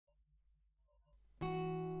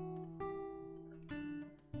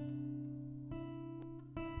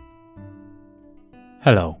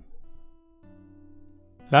Hello.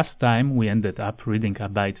 Last time we ended up reading a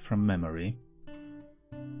byte from memory.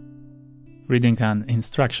 Reading an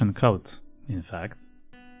instruction code, in fact,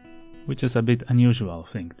 which is a bit unusual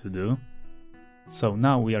thing to do. So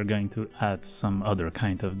now we are going to add some other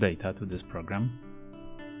kind of data to this program.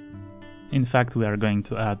 In fact, we are going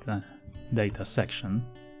to add a data section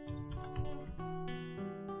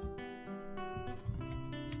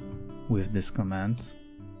with this command.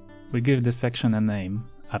 We give the section a name,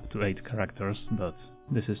 up to 8 characters, but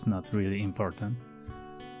this is not really important.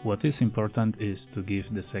 What is important is to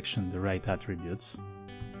give the section the right attributes.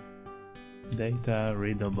 Data,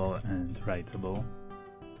 readable and writable.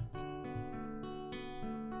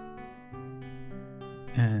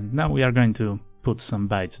 And now we are going to put some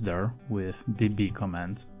bytes there with db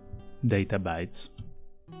command, data bytes.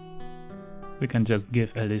 We can just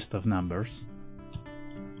give a list of numbers.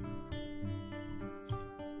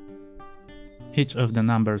 Each of the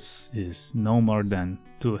numbers is no more than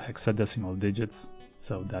 2 hexadecimal digits,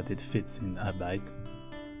 so that it fits in a byte.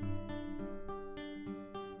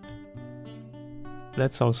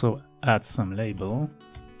 Let's also add some label,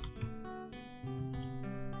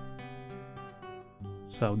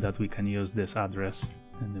 so that we can use this address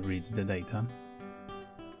and read the data.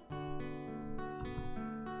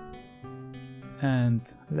 And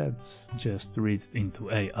let's just read into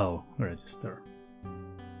AL register.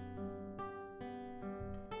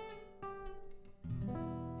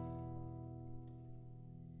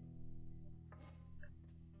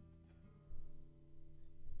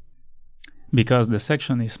 Because the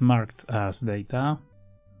section is marked as data,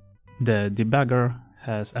 the debugger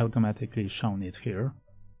has automatically shown it here.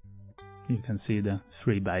 You can see the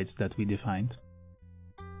 3 bytes that we defined.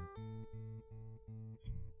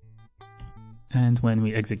 And when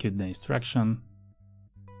we execute the instruction,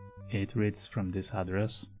 it reads from this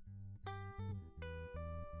address.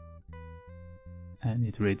 And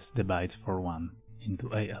it reads the byte for 1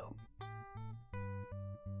 into AL.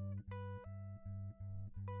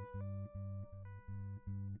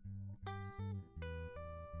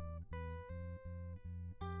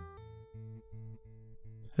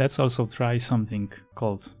 Let's also try something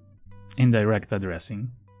called indirect addressing.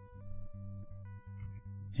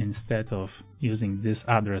 Instead of using this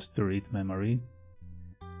address to read memory,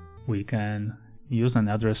 we can use an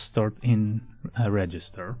address stored in a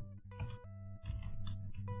register.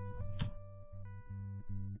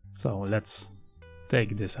 So let's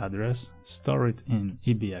take this address, store it in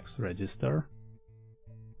EBX register,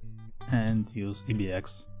 and use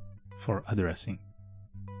EBX for addressing.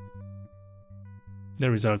 The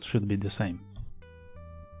result should be the same.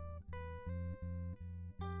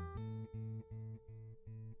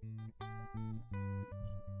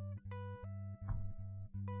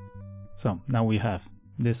 So now we have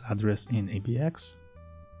this address in EBX.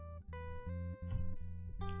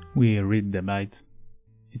 We read the byte.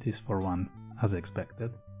 It is for 1 as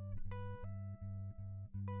expected.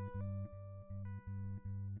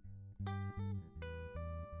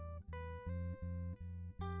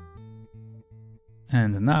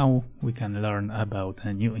 And now we can learn about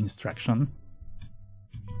a new instruction,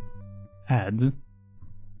 add,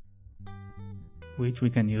 which we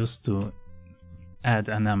can use to add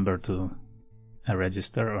a number to a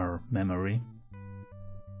register or memory.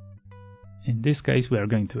 In this case, we are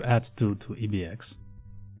going to add 2 to EBX.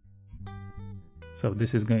 So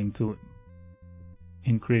this is going to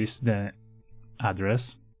increase the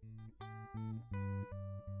address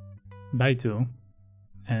by 2.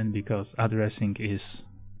 And because addressing is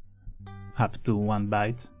up to 1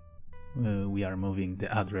 byte, we are moving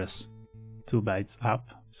the address 2 bytes up.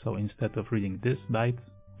 So instead of reading this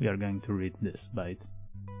byte, we are going to read this byte.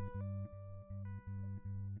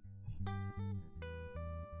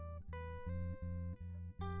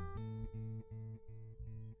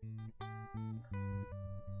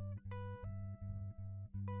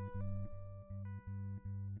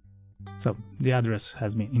 So the address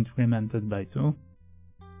has been incremented by 2.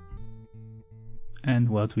 And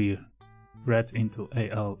what we read into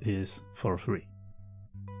AL is for 3.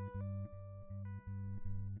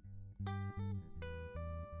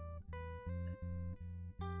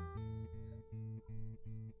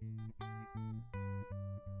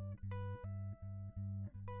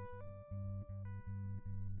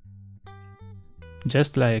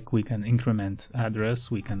 Just like we can increment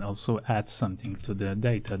address, we can also add something to the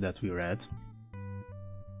data that we read.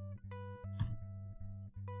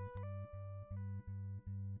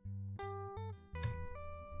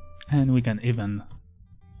 And we can even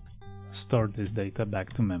store this data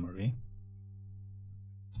back to memory.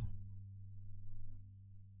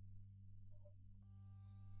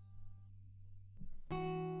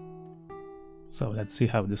 So let's see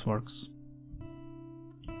how this works.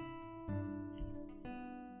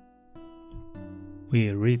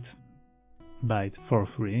 We read byte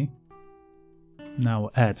 43. Now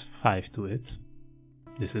add 5 to it.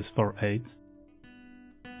 This is for 8.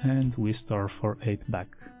 And we store for 8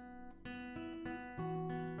 back.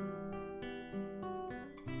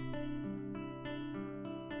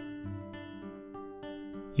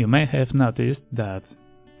 You may have noticed that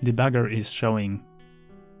debugger is showing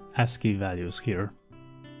ASCII values here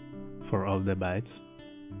for all the bytes.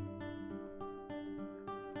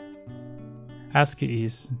 ASCII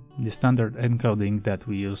is the standard encoding that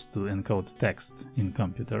we use to encode text in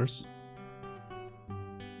computers.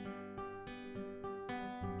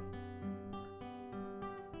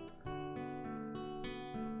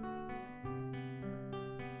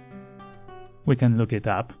 We can look it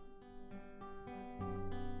up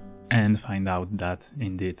and find out that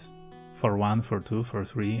indeed 41, 42,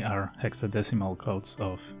 43 are hexadecimal codes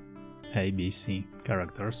of A, B, C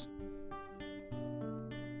characters.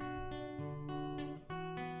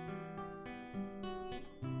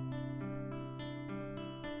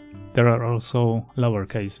 There are also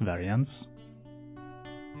lowercase variants,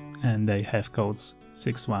 and they have codes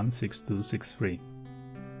 61, 62, 63.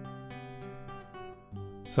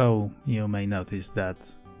 So you may notice that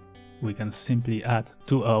we can simply add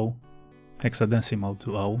 20, hexadecimal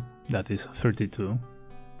 20, that is 32,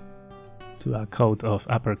 to a code of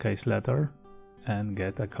uppercase letter and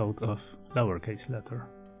get a code of lowercase letter.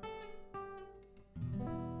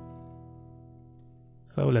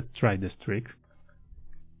 So let's try this trick.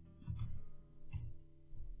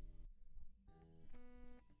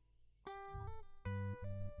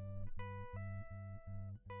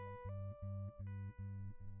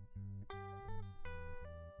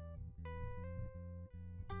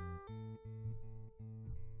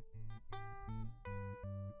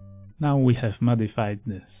 Now we have modified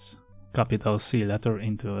this capital C letter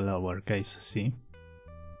into a lowercase c.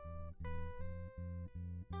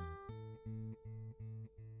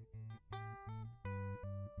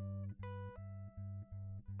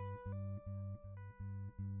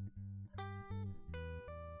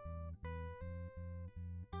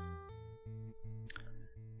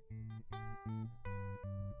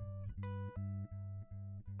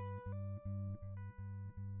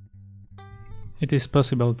 It is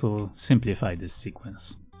possible to simplify this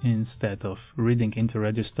sequence. Instead of reading into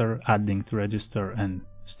register, adding to register and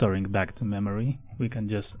storing back to memory, we can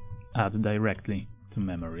just add directly to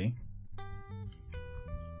memory.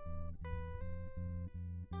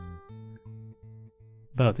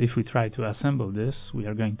 But if we try to assemble this, we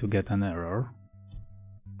are going to get an error.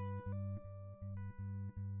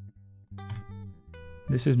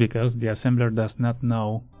 This is because the assembler does not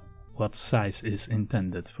know what size is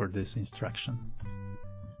intended for this instruction.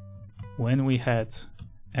 When we had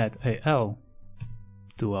add AL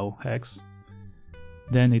to our hex,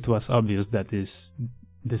 then it was obvious that this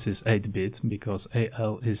is 8-bit because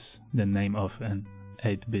AL is the name of an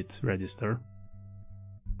 8-bit register.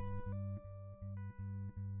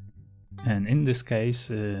 And in this case,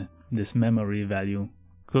 this memory value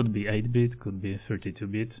could be 8-bit, could be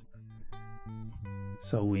 32-bit.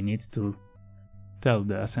 So we need to tell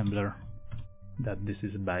the assembler that this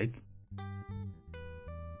is a byte.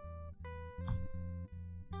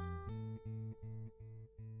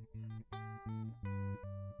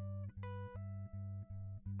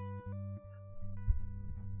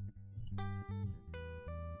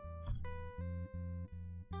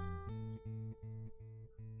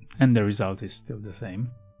 And the result is still the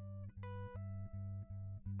same.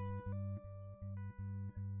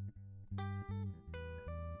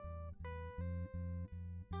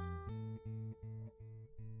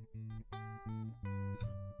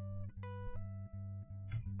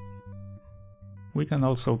 We can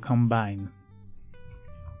also combine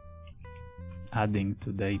adding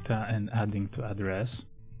to data and adding to address.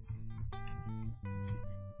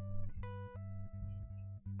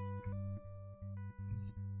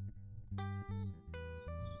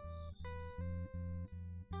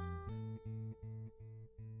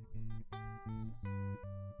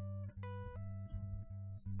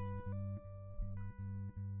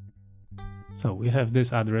 So we have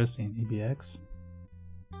this address in EBX.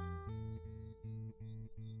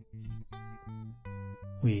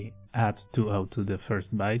 We add 20 to the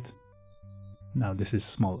first byte. Now this is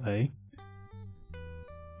small a.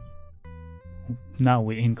 Now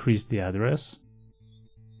we increase the address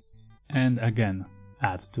and again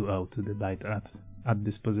add 20 to the byte at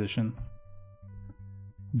this position.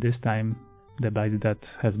 This time the byte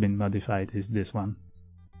that has been modified is this one.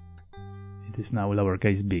 It is now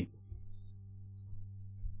lowercase b.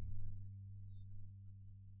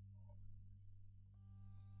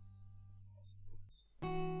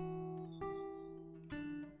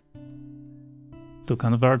 To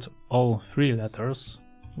convert all 3 letters,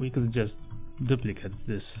 we could just duplicate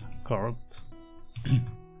this code.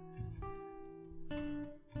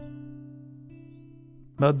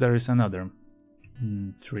 But there is another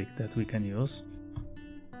trick that we can use.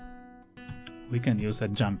 We can use a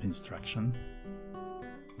jump instruction.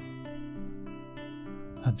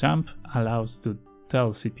 A jump allows to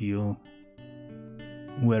tell CPU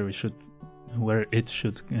where it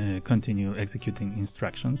should continue executing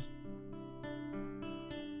instructions.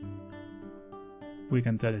 We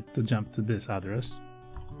can tell it to jump to this address.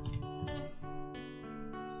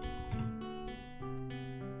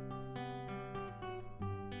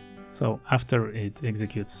 So after it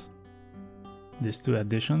executes these 2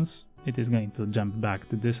 additions, it is going to jump back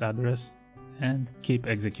to this address and keep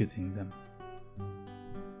executing them.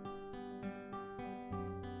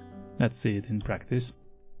 Let's see it in practice.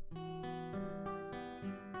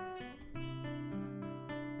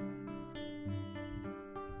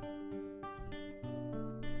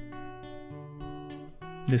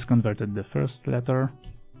 This converted the first letter,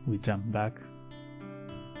 we jump back.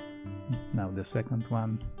 Now the second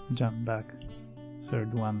one, jump back,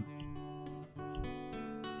 third one.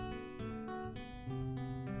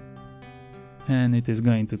 And it is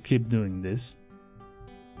going to keep doing this,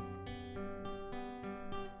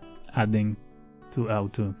 adding 2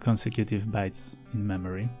 auto consecutive bytes in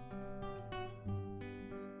memory.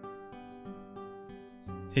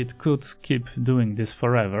 It could keep doing this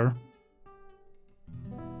forever,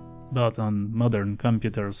 but on modern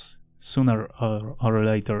computers, sooner or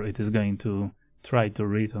later it is going to try to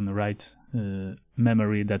read and write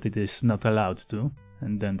memory that it is not allowed to,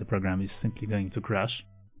 and then the program is simply going to crash.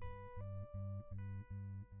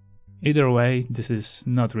 Either way, this is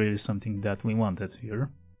not really something that we wanted here.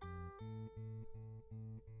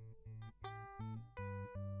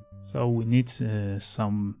 So we need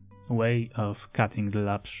some way of cutting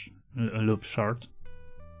the loop short.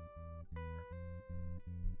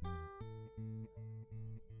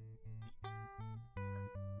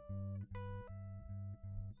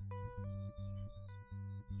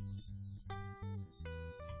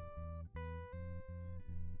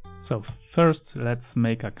 So first, let's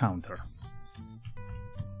make a counter.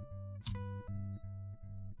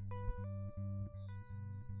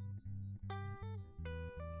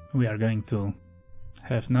 We are going to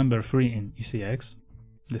have number 3 in ASCII.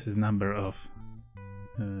 This is number of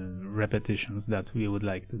repetitions that we would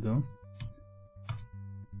like to do.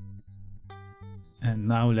 And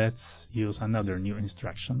now let's use another new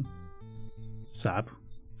instruction, sub,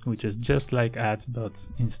 which is just like add, but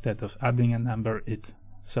instead of adding a number, it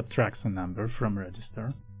subtracts a number from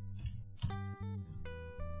register.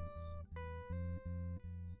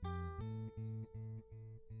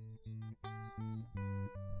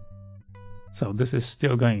 So this is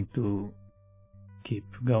still going to keep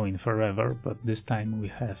going forever, but this time we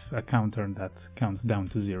have a counter that counts down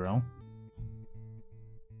to 0.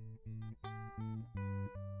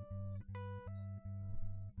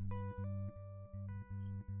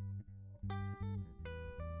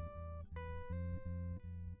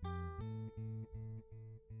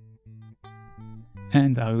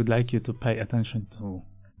 And I would like you to pay attention to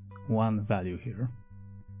one value here.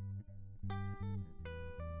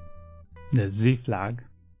 The Z flag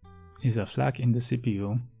is a flag in the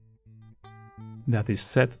CPU that is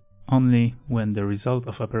set only when the result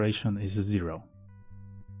of operation is 0.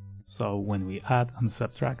 So when we add and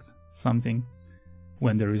subtract something,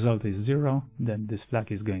 when the result is 0, then this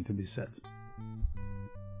flag is going to be set.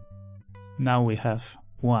 Now we have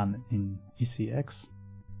 1 in ASCII.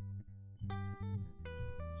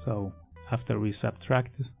 So after we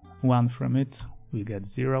subtract 1 from it, we get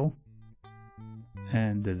 0,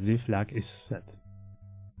 and the Z flag is set.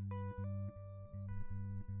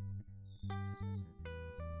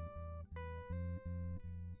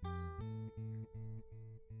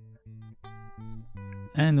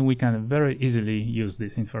 And we can very easily use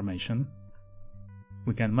this information.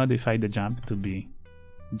 We can modify the jump to be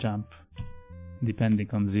jump depending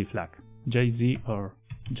on Z flag. JZ or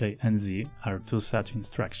JNZ are 2 such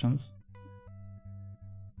instructions.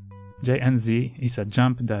 JNZ is a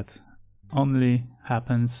jump that only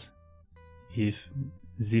happens if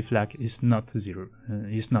Z flag is not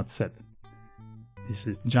set. This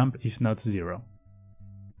is jump if not 0.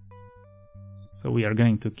 So we are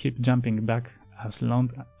going to keep jumping back as long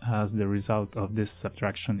as the result of this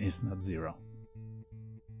subtraction is not 0.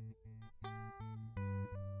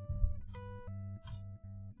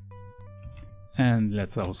 And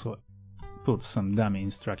let's also put some dummy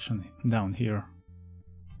instruction down here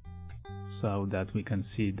so that we can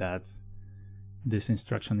see that this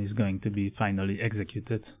instruction is going to be finally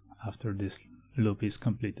executed after this loop is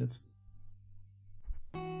completed.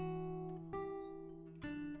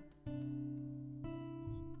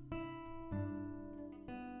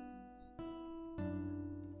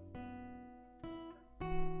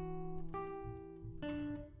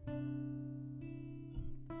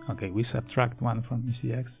 Okay, we subtract 1 from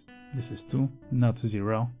ECX. This is 2, not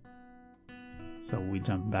 0. So we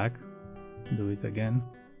jump back, do it again.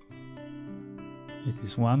 It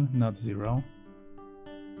is 1, not 0.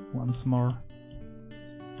 Once more.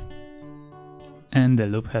 And the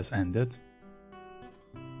loop has ended.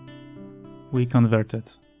 We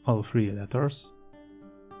converted all 3 letters.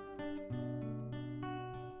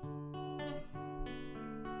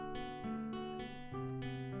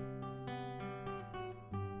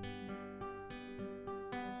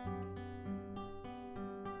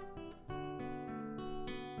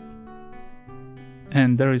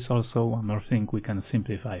 And there is also one more thing we can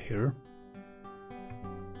simplify here.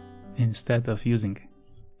 Instead of using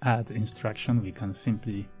add instruction, we can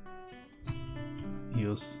simply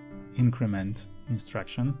use increment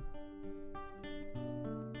instruction,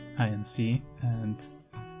 INC, and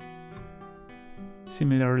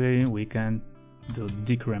similarly we can do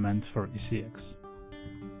decrement for ECX.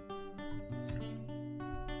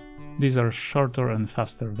 These are shorter and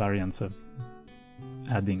faster variants of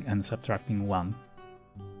adding and subtracting 1.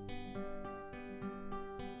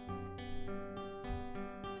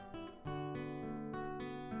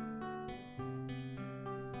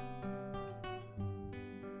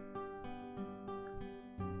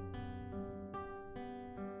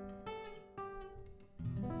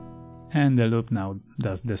 And the loop now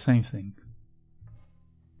does the same thing.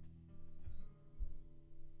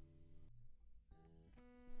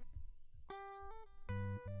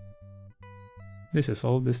 This is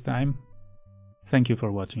all this time. Thank you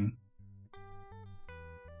for watching.